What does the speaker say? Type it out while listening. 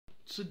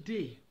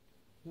Today,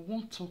 we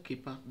won't talk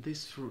about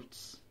these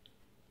fruits.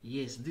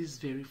 Yes, these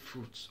very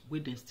fruits, where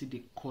they still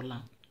they call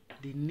them,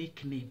 the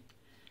nickname,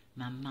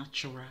 na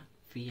natural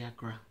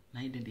Viagra.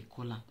 Now they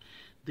call them.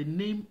 The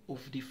name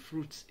of the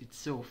fruits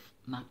itself,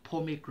 na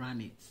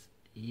pomegranate.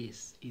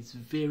 Yes, it's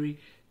very,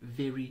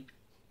 very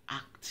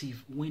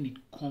active when it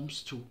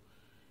comes to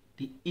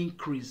the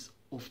increase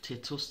of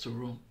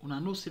testosterone. Una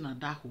know say na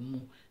that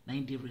hormone na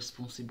they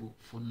responsible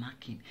for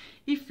knacking.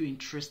 If you're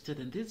interested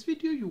in this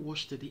video, you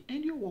watch to the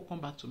end. You're welcome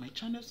back to my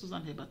channel,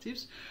 Susan Herbal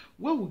Tips,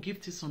 where we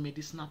give to some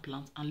medicinal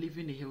plants and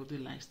living a healthy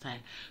lifestyle.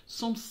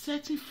 Some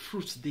certain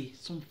fruits there,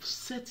 some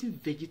certain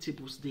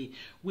vegetables there,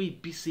 where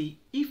it be say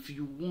if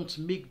you want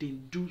make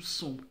them do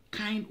some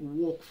kind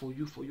work for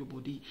you, for your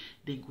body,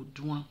 then go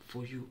do one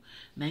for you.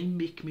 Now it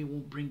make me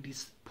want bring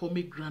this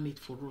pomegranate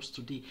for us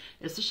today,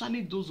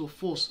 especially those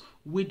of us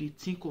where they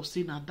think of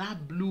saying now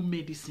that blue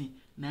medicine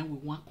now we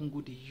want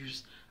Congo they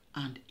use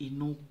and it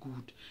no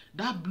good.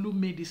 That blue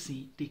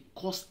medicine they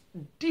cause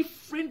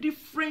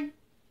different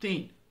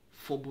thing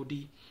for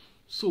body.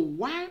 So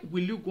why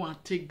will you go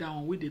and take that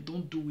one where they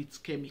don't do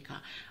with chemical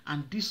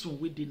and this one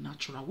where they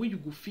natural, where you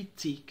go fit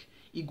take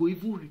it go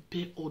even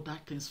repair other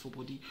things for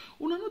body.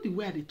 Una know the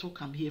way I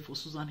talk I'm here for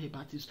Susan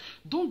Herbal Tips.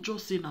 Don't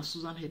just say na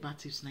Susan Herbal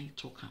Tips na you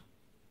talk am.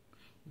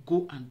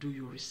 Go and do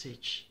your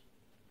research.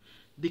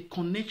 The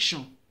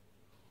connection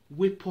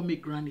where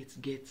pomegranate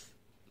gets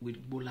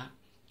with Gbola,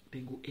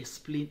 then go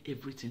explain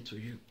everything to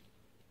you.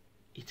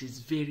 It is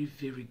very,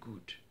 very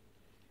good.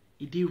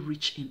 It is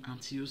rich in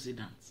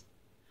antioxidants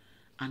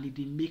and it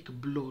dey make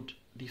blood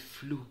the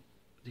flow,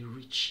 the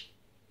rich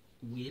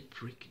where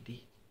prick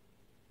dey.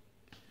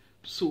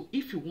 So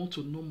if you want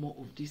to know more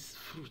of these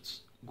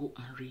fruits, go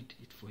and read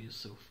it for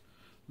yourself.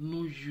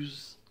 No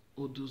use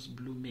all those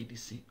blue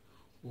medicine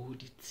or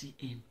the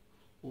TN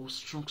or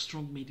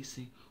strong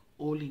medicine,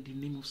 all in the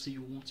name of say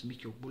you want to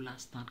make your Gbola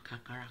stand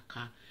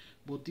kakaraka.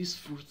 But these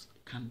fruits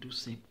can do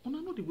same.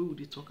 Una know the way we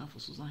dey talk for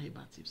Susan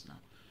Herbal Tips now.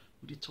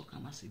 We dey talk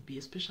as a be,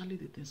 especially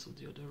the things of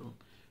the other room.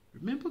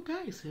 Remember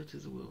guys, health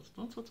is wealth.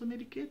 Don't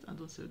auto-medicate and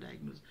don't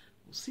self-diagnose.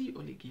 We'll see you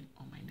all again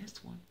on my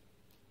next one.